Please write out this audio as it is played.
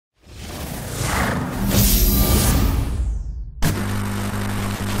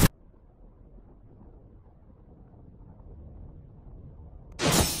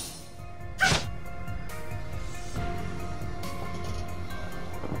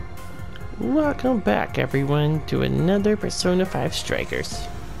Welcome back, everyone, to another Persona 5 Strikers.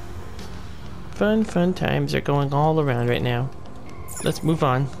 Fun times are going all around right now. Let's move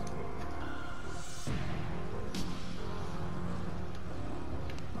on.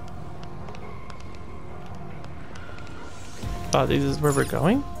 Oh, this is where we're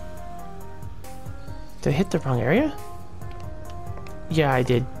going? Did I hit the wrong area? Yeah, I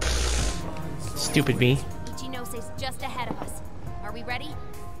did. Stupid me. Ichinose's just ahead of us. Are we ready?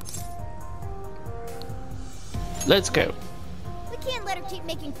 Let's go. We can't let her keep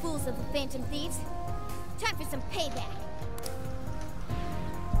making fools of the Phantom Thieves. Time for some payback.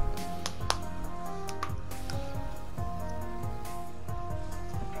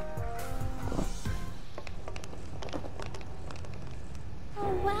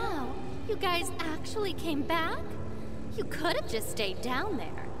 Oh wow, you guys actually came back? You could have just stayed down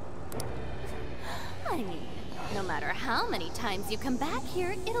there. I mean, no matter how many times you come back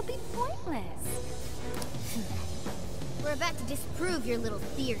here, it'll be pointless. We're about to disprove your little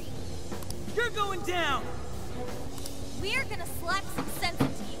theory. You're going down! We're gonna slap some sense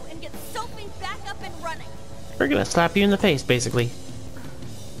into you and get Sophie back up and running. We're gonna slap you in the face, basically.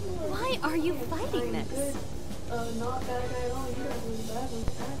 Why are you fighting this? Not bad guy at all. You guys are the bad ones,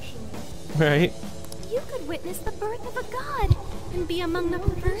 actually. Right? You could witness the birth of a god and be among the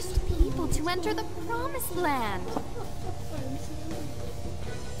first people to enter the Promised Land.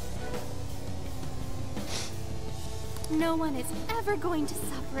 No one is ever going to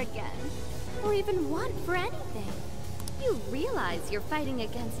suffer again, or even want for anything. You realize you're fighting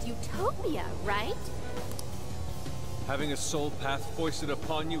against utopia, right? Having a soul path foisted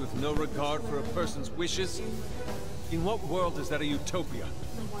upon you with no regard for a person's wishes? In what world is that a utopia?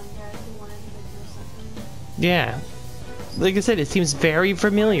 The one guy who wanted to do something. Yeah. Like I said, it seems very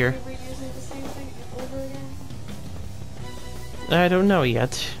familiar. Are we using the same thing over again? I don't know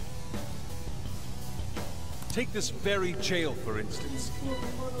yet. Take this very jail, for instance.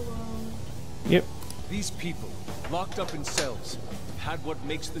 Yep. These people, locked up in cells, had what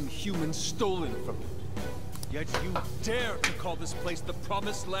makes them human stolen from them. Yet you dare to call this place the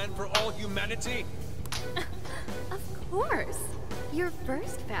Promised Land for all humanity? Of course. Your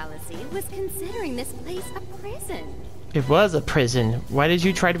first fallacy was considering this place a prison. It was a prison. Why did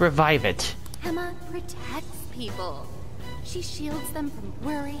you try to revive it? Emma protects people. She shields them from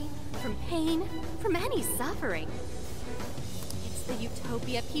worry, from pain, from any suffering. It's the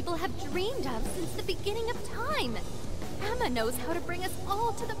utopia people have dreamed of since the beginning of time. Emma knows how to bring us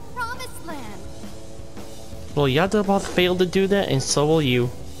all to the Promised Land. Well, y'all both failed to do that, and so will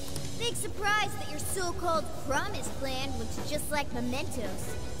you. Big surprise that your so-called Promised Land looks just like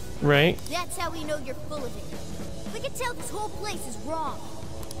mementos. Right? That's how we know you're full of it. We can tell this whole place is wrong.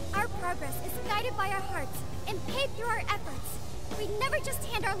 Our progress is guided by our hearts and paid through our efforts. We never just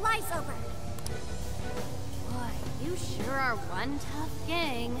hand our lives over. Boy, you sure are one tough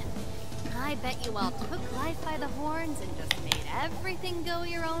gang. I bet you all took life by the horns and just made everything go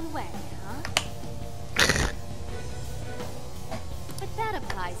your own way, huh? But that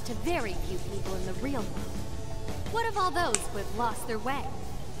applies to very few people in the real world. What of all those who have lost their way?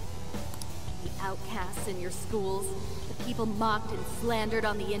 The outcasts in your schools, the people mocked and slandered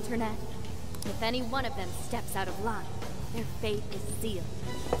on the internet. If any one of them steps out of line, their fate is sealed.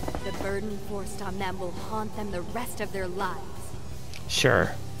 The burden forced on them will haunt them the rest of their lives.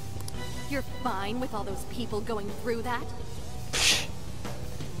 Sure. You're fine with all those people going through that?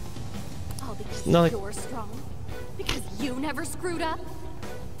 All because No, like- you're strong? Because you never screwed up?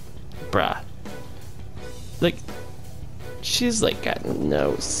 Bruh. Like, she's like got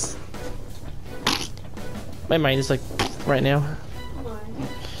no. My mind is like right now.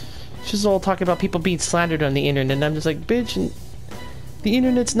 She's all talking about people being slandered on the internet, and I'm just like, bitch, and the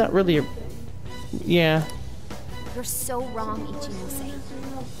internet's not really a... Yeah. You're so wrong, Ichinose.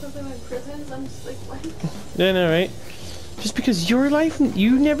 Something like prisons, I'm just like, what? Yeah, no, right? Just because your life,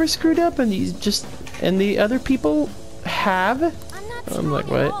 you never screwed up, and these just... And the other people have? I'm not strong I'm like,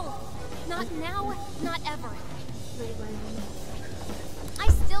 at what? all. Not now, not ever. I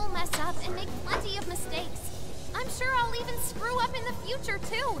still mess up and make plenty of mistakes. I'm sure I'll even screw up in the future,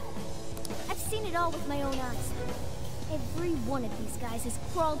 too. I've seen it all with my own eyes. Every one of these guys has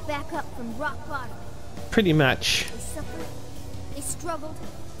crawled back up from rock bottom. Pretty much. They suffered, they struggled,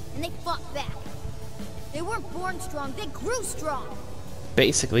 and they fought back. They weren't born strong, they grew strong.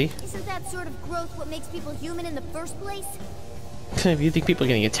 Basically. Isn't that sort of growth what makes people human in the first place? If you think people are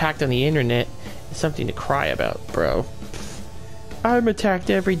getting attacked on the internet is something to cry about, bro. I'm attacked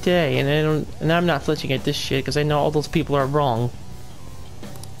every day, and I'm not flinching at this shit because I know all those people are wrong.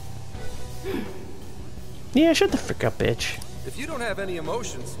 Yeah, shut the frick up, bitch. If you don't have any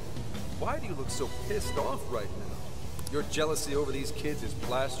emotions, Why do you look so pissed off right now? Your jealousy over these kids is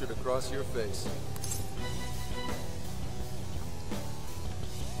plastered across your face.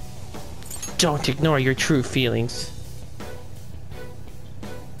 Don't ignore your true feelings.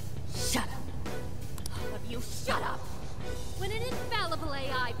 Shut up. All of you, shut up. When an infallible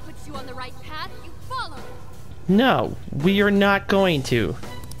AI puts you on the right path, you follow it. No, we are not going to.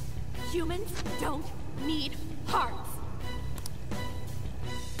 Humans don't need hearts.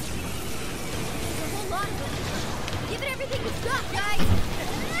 Hold on. Give it everything you've got, guys.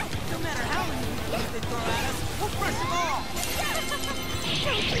 No matter how many things they throw at us, we'll crush them all!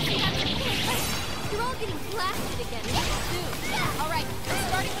 You're all getting blasted again soon. Alright,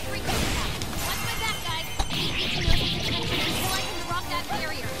 starting with freaking now. Watch my back, guys. Keep each other's attention until I can drop that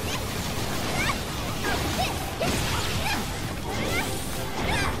barrier.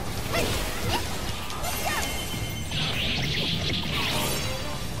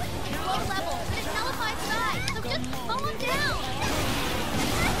 You're low level, but it nullifies size, so just slow them down.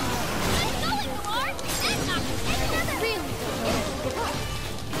 Keep going, Lamar. Really?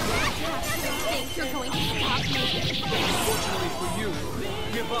 Think you're going to stop me? Fortunately for you,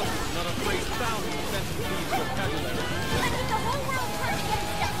 give up is not a phrase found in defensive league vocabulary. I mean, the whole world turned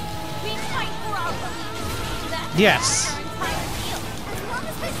against us. We fight for our beliefs. That's Yes. our entire deal. As long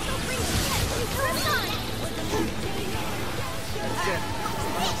as we still breathe, we press on. Again,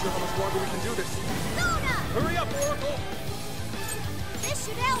 I'm not sure how much longer we can do this. Luna! Hurry up, Oracle! This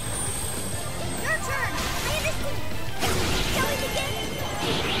should help. Your turn. I understand. Shall we begin?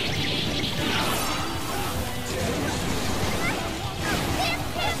 Stand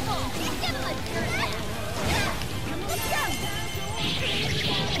careful. Give him a dirt nap. Let's go.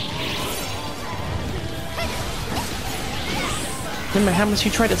 No matter how much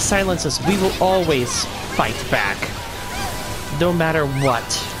you try to silence us, we will always fight back. No matter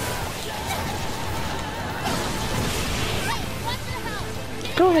what.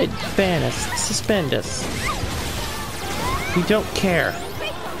 Go ahead, ban us, suspend us. We don't care.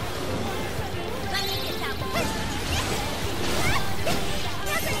 Let me get that one.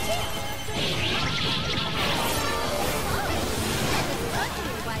 Here's a chance.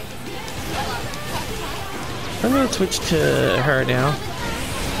 I'm gonna switch to her now.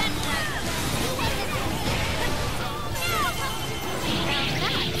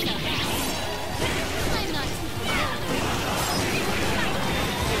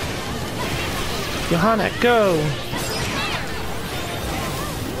 Johanna, go!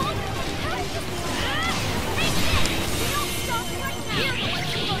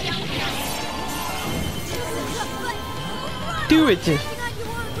 Do it!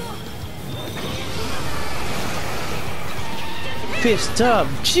 Fist of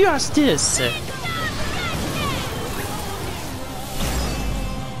justice!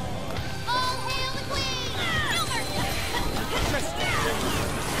 All hail the queen!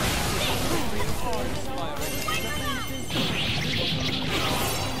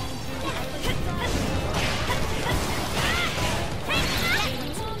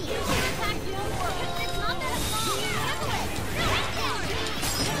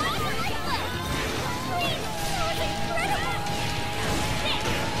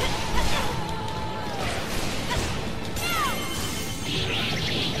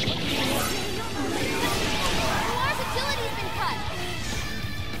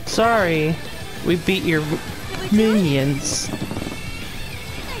 Sorry, we beat your minions. Nice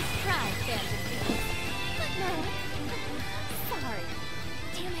try, Phantom. But no. Sorry.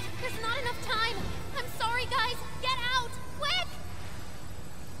 Damn it, there's not enough time. I'm sorry, guys. Get out, quick!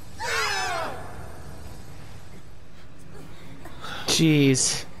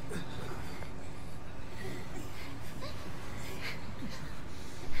 Jeez.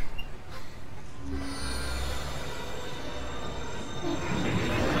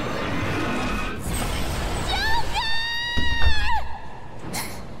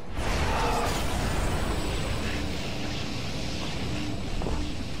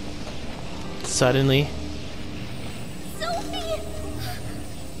 Suddenly. Sophie!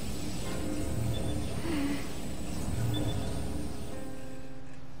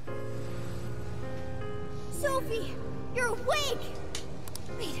 Sophie, you're awake!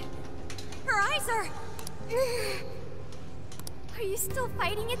 Wait, her eyes are... Are you still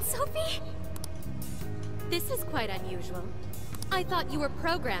fighting it, Sophie? This is quite unusual. I thought you were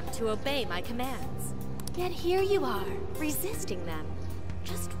programmed to obey my commands. Yet here you are, resisting them.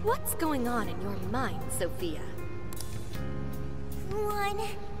 Just what's going on in your mind, Sophia? One,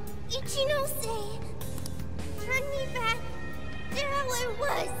 Ichinose, turn me back to how I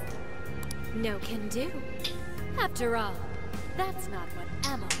was. No can do. After all, That's not what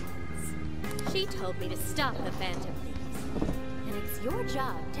Emma wants. She told me to stop the Phantom Thieves. And it's your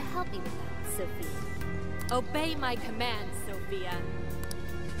job to help me with that, Sophia. Obey my commands, Sophia.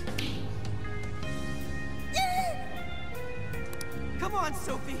 Come on,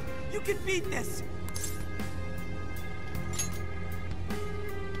 Sophie! You can beat this!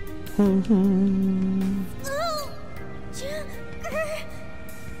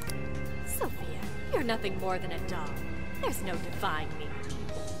 Sophia, you're nothing more than a doll. There's no defying me.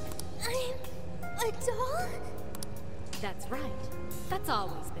 I'm a doll? That's right. That's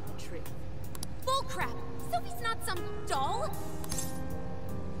always been the truth. Bullcrap! Sophie's not some doll!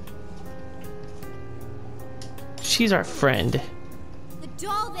 She's our friend. The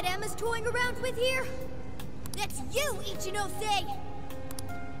doll that Emma's toying around with here? That's you, Ichinose!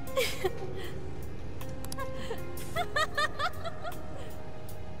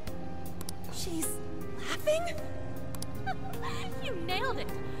 She's laughing? You nailed it.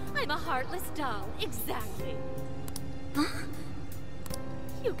 I'm a heartless doll, exactly. Huh?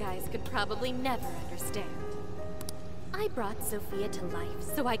 You guys could probably never understand. I brought Sophia to life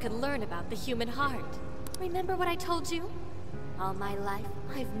so I could learn about the human heart. Remember what I told you? All my life,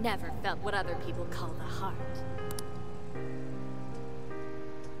 I've never felt what other people call the heart.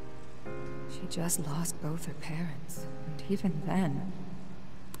 She just lost both her parents, and even then,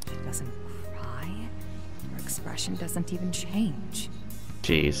 she doesn't cry. Her expression doesn't even change.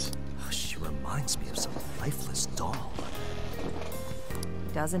 Jeez. Oh, she reminds me of some lifeless doll.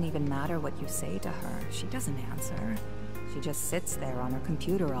 It doesn't even matter what you say to her. She doesn't answer. She just sits there on her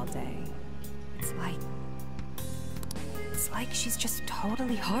computer all day. It's like she's just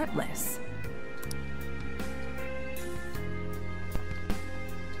totally heartless.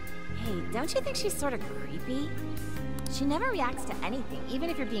 Hey, don't you think she's sort of creepy? She never reacts to anything, even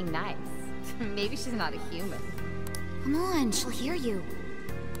if you're being nice. Maybe she's not a human. Come on, she'll hear you.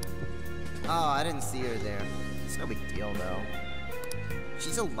 Oh, I didn't see her there. It's no big deal, though.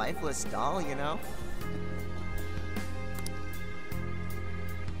 She's a lifeless doll, you know?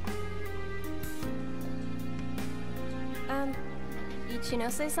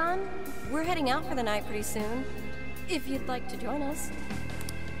 Ichinose-san? We're heading out for the night pretty soon. If you'd like to join us.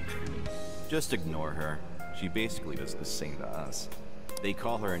 Just ignore her. She basically does the same to us. They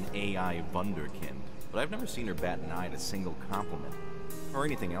call her an AI wunderkind, but I've never seen her bat an eye at a single compliment. Or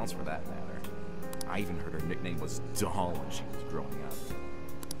anything else for that matter. I even heard her nickname was Doll when she was growing up.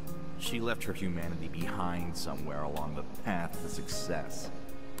 She left her humanity behind somewhere along the path to success.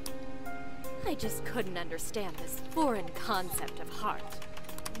 I just couldn't understand this foreign concept of heart.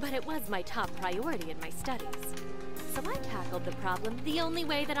 But it was my top priority in my studies. So I tackled the problem the only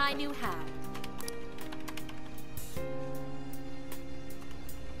way that I knew how.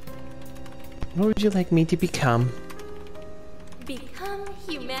 What would you like me to become? Become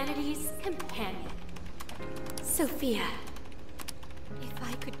humanity's companion. Sophia. If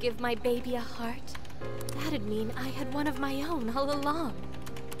I could give my baby a heart, that'd mean I had one of my own all along.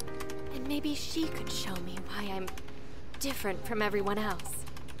 And maybe she could show me why I'm different from everyone else.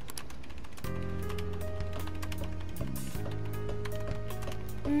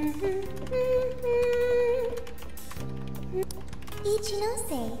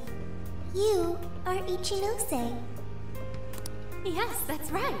 Ichinose. You are Ichinose. Yes,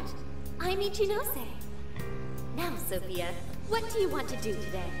 that's right. I'm Ichinose. Now, Sophia, what do you want to do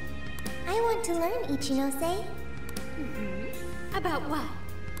today? I want to learn, Ichinose. About what?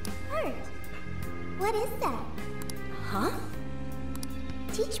 Heart. What is that? Huh?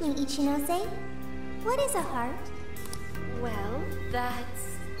 Teach me, Ichinose. What is a heart? Well,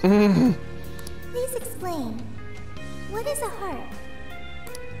 that's... Please explain. What is a heart?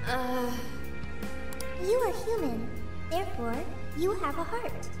 You are human. Therefore, you have a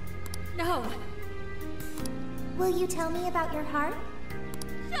heart. No. Will you tell me about your heart?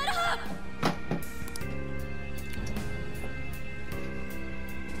 Shut up!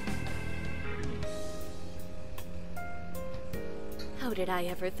 How did I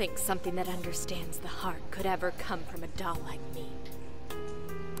ever think something that understands the heart could ever come from a doll like me?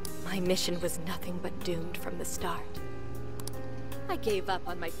 My mission was nothing but doomed from the start. I gave up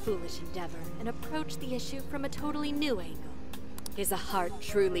on my foolish endeavor and approached the issue from a totally new angle. Is a heart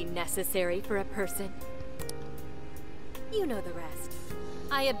truly necessary for a person? You know the rest.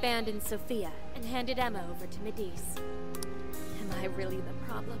 I abandoned Sophia and handed Emma over to Medice. Am I really the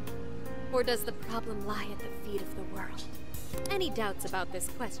problem? Or does the problem lie at the feet of the world? Any doubts about this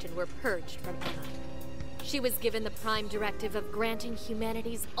question were purged from Emma. She was given the prime directive of granting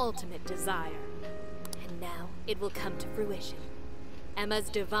humanity's ultimate desire. And now it will come to fruition. Emma's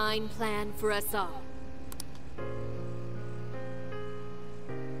divine plan for us all.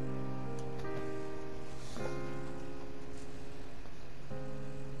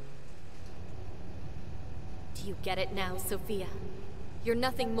 You get it now, Sophia? You're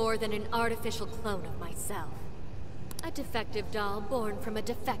nothing more than an artificial clone of myself. A defective doll born from a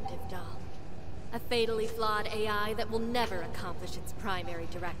defective doll. A fatally flawed AI that will never accomplish its primary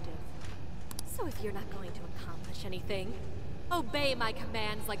directive. So if you're not going to accomplish anything, obey my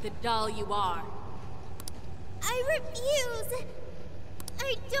commands like the doll you are. I refuse!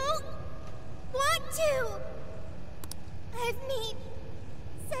 I don't want to! I've made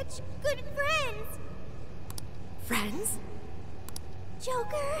such good friends! Friends?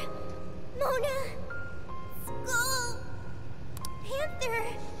 Joker, Mona, Skull, Panther,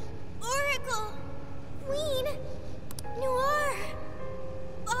 Oracle, Queen, Noir,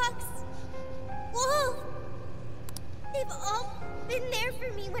 Fox, Wolf. They've all been there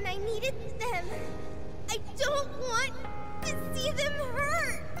for me when I needed them. I don't want to see them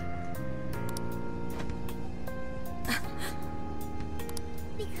hurt.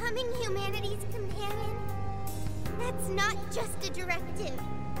 Becoming humanity's companion, that's not just a directive.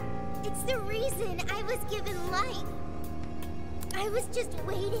 It's the reason I was given life. I was just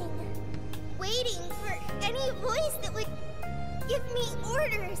waiting for any voice that would give me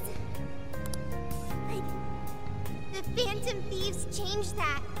orders. The Phantom Thieves changed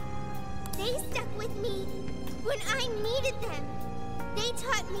that. They stuck with me when I needed them. They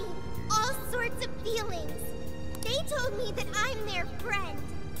taught me all sorts of feelings. They told me that I'm their friend.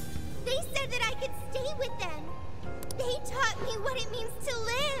 They said that I could stay with them. They taught me what it means to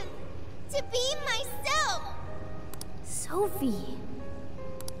live, to be myself. Sophie.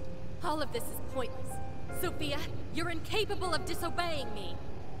 All of this is pointless. Sophia, you're incapable of disobeying me.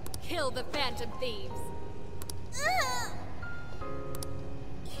 Kill the Phantom Thieves.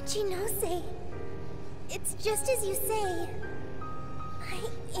 Ichinose, it's just as you say.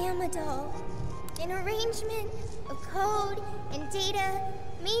 I am a doll. An arrangement of code and data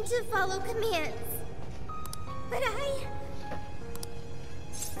made to follow commands. But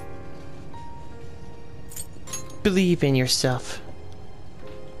Believe in yourself.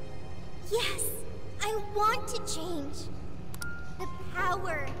 Yes, I want to change. The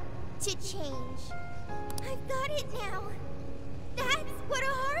power to change. I've got it now. That's what a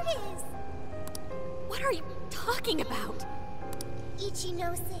heart is. What are you talking about?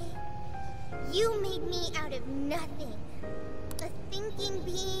 Ichinose, you made me out of nothing. A thinking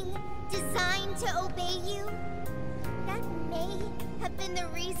being designed to obey you. That may have been the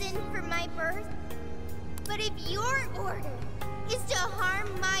reason for my birth. But if your order is to harm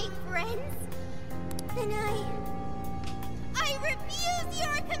my friends, then I refuse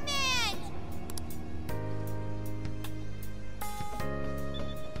your command!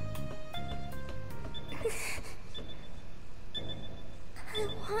 I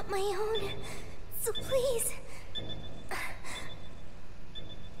want my own, so please.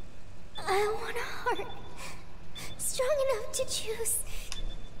 I want a heart strong enough to choose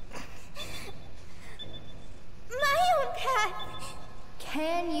my own path.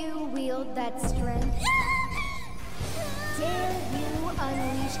 Can you wield that strength? Dare you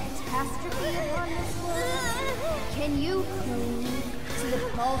unleash catastrophe upon this world? Can you cling to the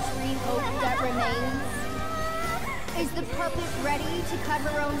paltry hope that remains? Is the puppet ready to cut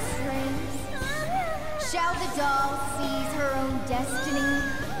her own strings? Shall the doll seize her own destiny?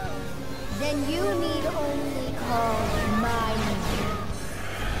 Then you need only call my name.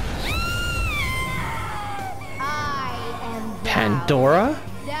 I am Pandora?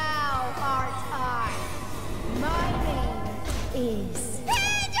 Thou art I. My name is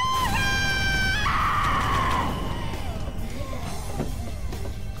Pandora!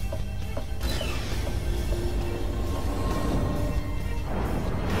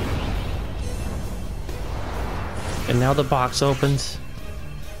 And now the box opens.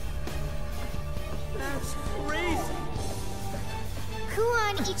 That's crazy.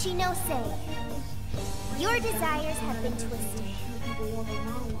 Kuon Ichinose, your desires have been twisted.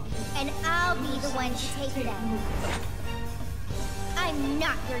 And I'll be the one to take them. I'm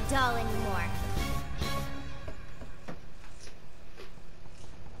not your doll anymore.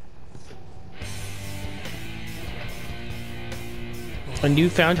 A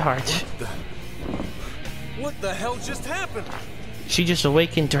newfound heart. What the hell just happened? She just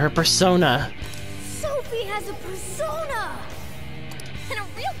awakened to her persona. Sophie has a persona! And a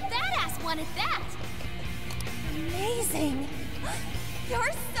real badass one at that! Amazing!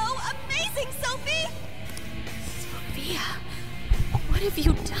 You're so amazing, Sophie! Sophia, what have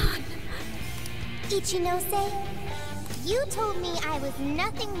you done? Ichinose, you told me I was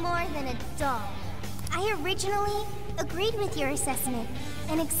nothing more than a doll. I originally agreed with your assessment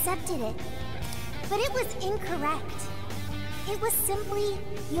and accepted it. But it was incorrect. It was simply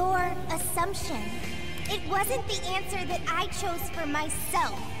your assumption. It wasn't the answer that I chose for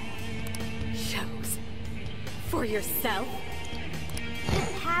myself. Chose? For yourself? The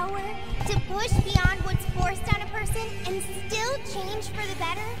power to push beyond what's forced on a person and still change for the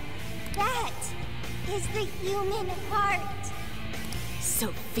better? That is the human heart.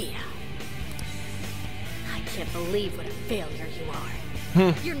 Sophia. I can't believe what a failure you are.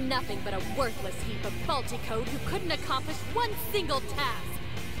 You're nothing but a worthless heap of faulty code who couldn't accomplish one single task.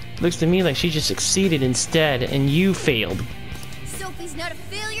 Looks to me like she just succeeded instead, and you failed. Sophie's not a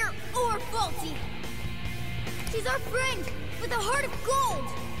failure or faulty. She's our friend with a heart of gold.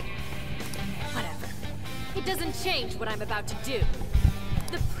 Whatever. It doesn't change what I'm about to do.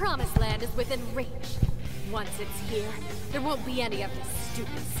 The Promised Land is within reach. Once it's here, there won't be any of this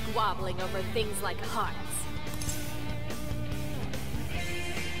stupid squabbling over things like hearts.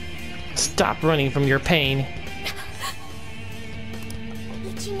 Stop running from your pain.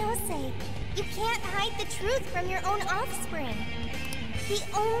 Ichinose, you can't hide the truth from your own offspring. The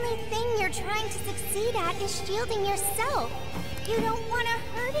only thing you're trying to succeed at is shielding yourself. You don't want to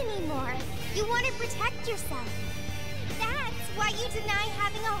hurt anymore. You want to protect yourself. That's why you deny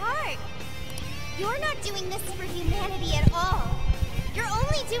having a heart. You're not doing this for humanity at all. You're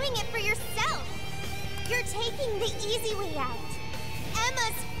only doing it for yourself. You're taking the easy way out.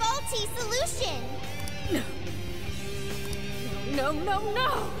 Emma's faulty solution. No.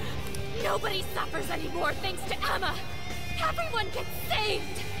 No! Nobody suffers anymore thanks to Emma. Everyone gets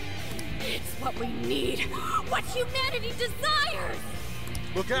saved. It's what we need. What humanity desires.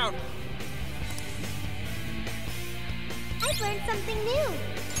 Look out! I've learned something new.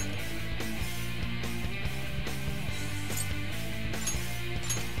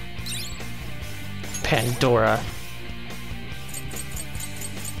 Pandora.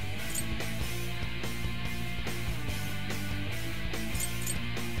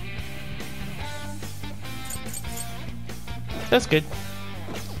 That's good.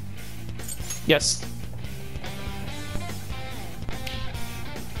 Yes.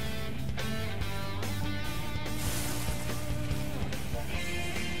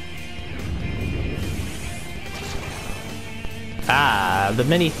 Ah, the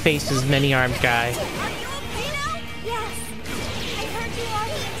many faces, many armed guy. Are you okay now? Yes. I heard you all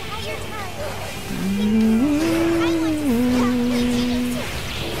the entire time. I want to stop this.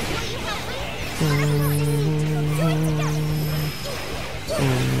 Will you help me? I want to see you do it together.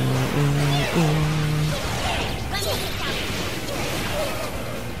 Let me get down.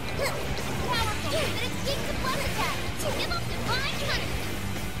 Powerful, but it's weak to blood attack. Give up divine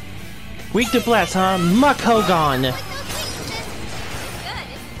punishment. Weak to blast, huh? Muck Hogan.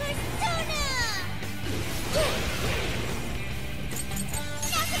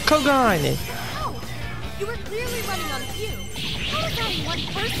 Kogan! Oh, you were clearly running on fumes. How is that in one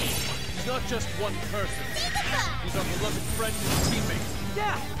person? He's not just one person. He's our beloved friend and teammate.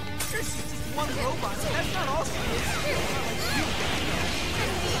 Yeah, sure she's just one robot, but that's not all she is. Not like you.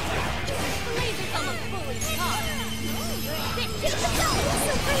 Laser's almost fully charged.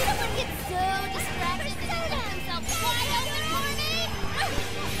 Someone gets so distracted that he lets himself wide open for me.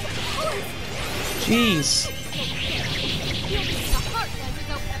 Jeez.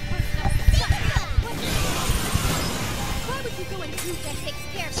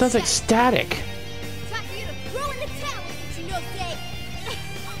 Sounds like static. Time for you to throw in the towel, Ichinose.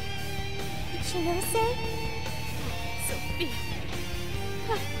 Ichinose? Sophia.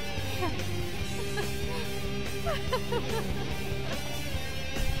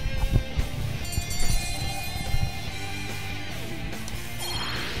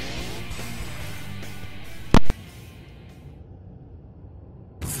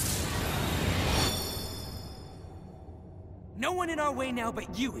 No one in our way now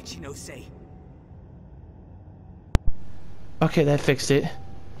but you, Ichinose. Okay, that fixed it.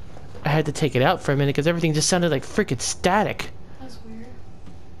 I had to take it out for a minute because everything just sounded like freaking static. That's weird.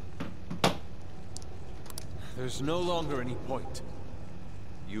 There's no longer any point.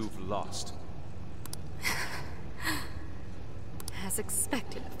 You've lost. As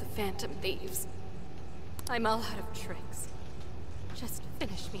expected of the Phantom Thieves. I'm all out of tricks. Just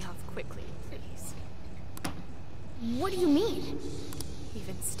finish me off quickly, please. What do you mean?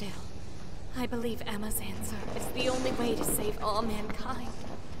 Even still, I believe Emma's answer is the only way to save all mankind.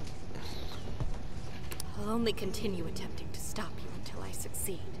 I'll only continue attempting to stop you until I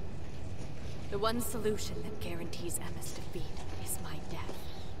succeed. The one solution that guarantees Emma's defeat is my death.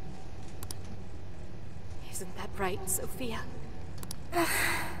 Isn't that right, Sophia?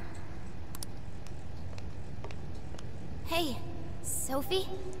 Hey, Sophie?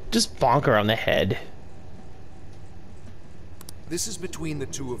 Just bonk her on the head. This is between the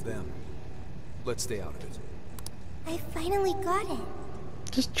two of them. let's stay out of it. I finally got it.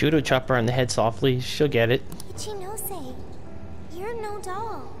 Just judo chop her on the head softly. She'll get it. Ichinose, you're no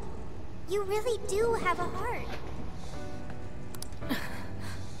doll. You really do have a heart.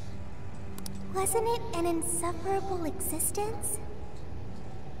 Wasn't it an insufferable existence?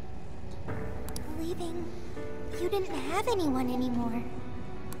 Believing you didn't have anyone anymore.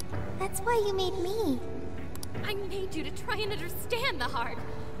 That's why you made me. I made you to try and understand the heart,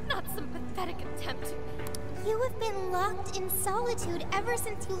 not some pathetic attempt to... You have been locked in solitude ever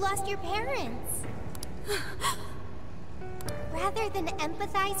since you lost your parents. Rather than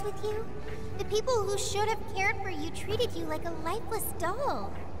empathize with you, the people who should have cared for you treated you like a lifeless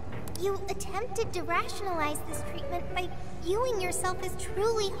doll. You attempted to rationalize this treatment by viewing yourself as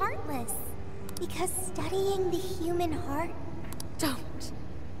truly heartless. Because studying the human heart... Don't.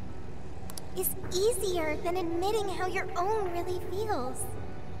 ...is easier than admitting how your own really feels.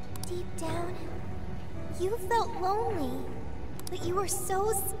 Deep down, you felt lonely. But you were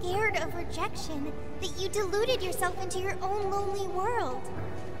so scared of rejection that you deluded yourself into your own lonely world.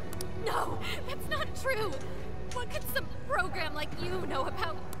 No, that's not true. What could some program like you know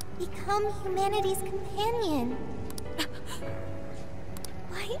about? Become humanity's companion.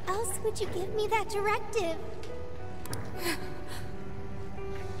 Why else would you give me that directive?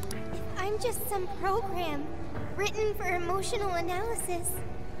 If I'm just some program written for emotional analysis,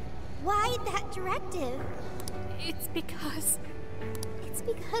 why that directive? It's because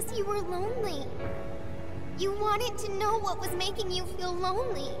you were lonely. You wanted to know what was making you feel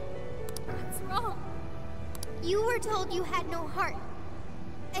lonely. What's wrong? You were told you had no heart.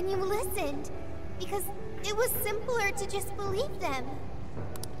 And you listened, because it was simpler to just believe them.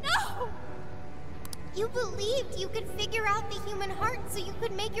 No! You believed you could figure out the human heart so you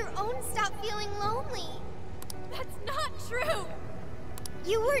could make your own stop feeling lonely. That's not true!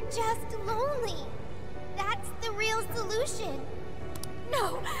 You were just lonely. That's the real solution.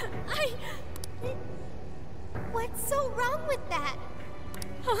 No, What's so wrong with that?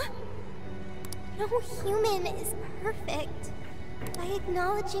 Huh? No human is perfect. By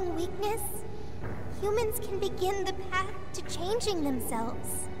acknowledging weakness, humans can begin the path to changing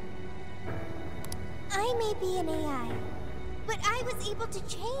themselves. I may be an AI, but I was able to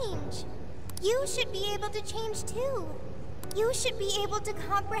change. You should be able to change too. You should be able to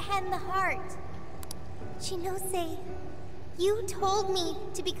comprehend the heart. Shinose, you told me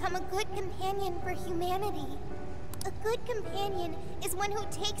to become a good companion for humanity. A good companion is one who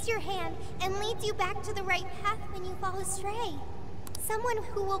takes your hand and leads you back to the right path when you fall astray. Someone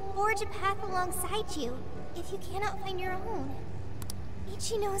who will forge a path alongside you if you cannot find your own.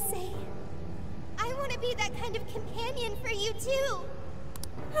 Ichinose, I want to be that kind of companion for you too.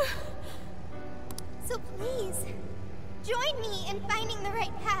 So please, join me in finding the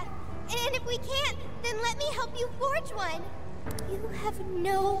right path. And if we can't, then let me help you forge one. You have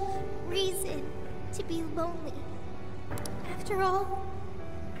no reason to be lonely. After all,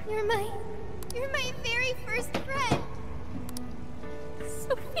 you're my very first friend.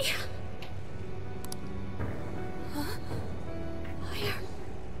 Sophia. Huh? Why are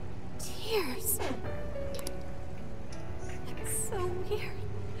tears? That's so weird.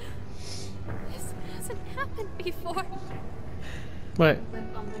 This hasn't happened before. What?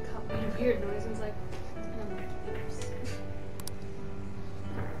 Like on the cup made a weird noise. I was like, oops.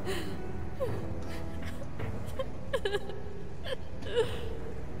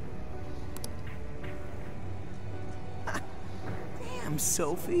 Damn,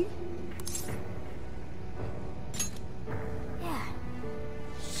 Sophie. Yeah.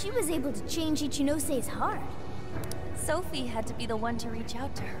 She was able to change Ichinose's heart. Sophie had to be the one to reach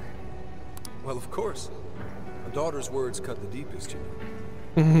out to her. Well, of course. A daughter's words cut the deepest,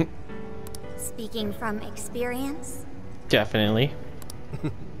 you know. Speaking from experience? Definitely.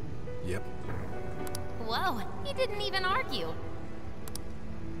 Yep. Whoa, he didn't even argue.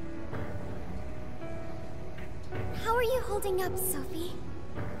 How are you holding up, Sophie?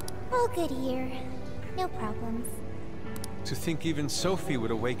 All good here. No problems. To think even Sophie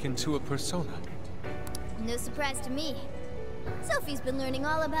would awaken to a persona. No surprise to me. Sophie's been learning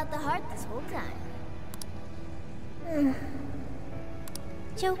all about the heart this whole time.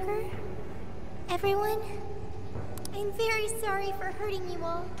 Joker? Everyone? I'm very sorry for hurting you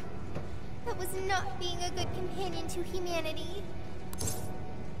all. That was not being a good companion to humanity.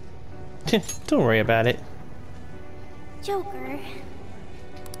 Don't worry about it. Joker.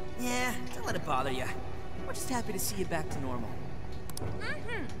 Yeah, don't let it bother you. We're just happy to see you back to normal.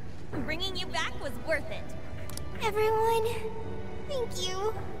 Bringing you back was worth it. Everyone, thank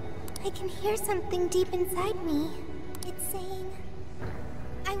you. I can hear something deep inside me. It's saying,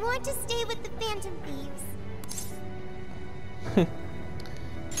 I want to stay with the Phantom Thieves.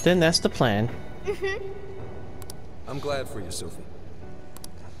 Then that's the plan. I'm glad for you, Sophie.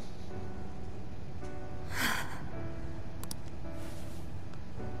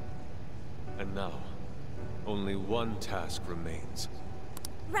 And now, only one task remains.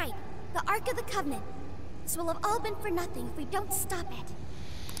 Right, the Ark of the Covenant. This will have all been for nothing if we don't stop it.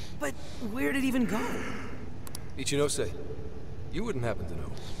 But where'd it even go? Ichinose, you wouldn't happen to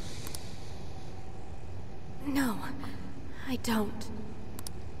know. No, I don't.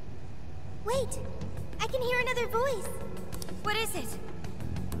 Wait, I can hear another voice. What is it?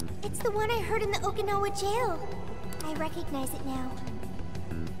 It's the one I heard in the Okinawa jail. I recognize it now.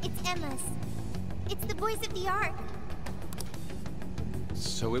 It's Emma's. It's the voice of the Ark.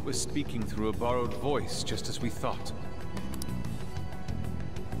 So it was speaking through a borrowed voice, just as we thought.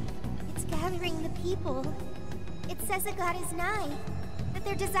 It's gathering the people. It says a god is nigh, that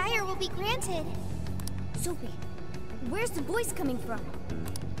their desire will be granted. Sophie, where's the voice coming from?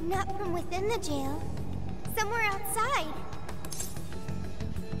 Not from within the jail. Somewhere outside.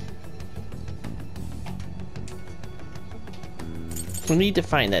 We need to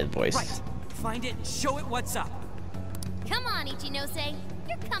find that voice. Right. Find it and show it what's up. Come on, Ichinose.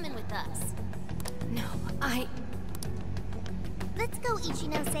 You're coming with us. No, Let's go,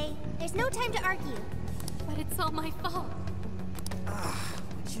 Ichinose. There's no time to argue. But it's all my fault.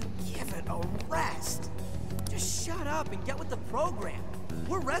 Would you give it a rest? Just shut up and get with the program.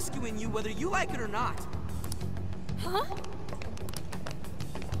 We're rescuing you whether you like it or not. Huh?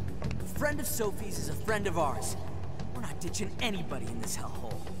 A friend of Sophie's is a friend of ours. We're not ditching anybody in this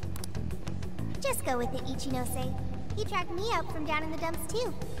hellhole. Just go with it, Ichinose. He tracked me out from down in the dumps,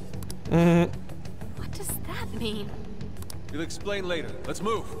 too. What does that mean? We'll explain later. Let's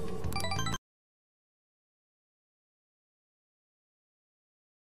move.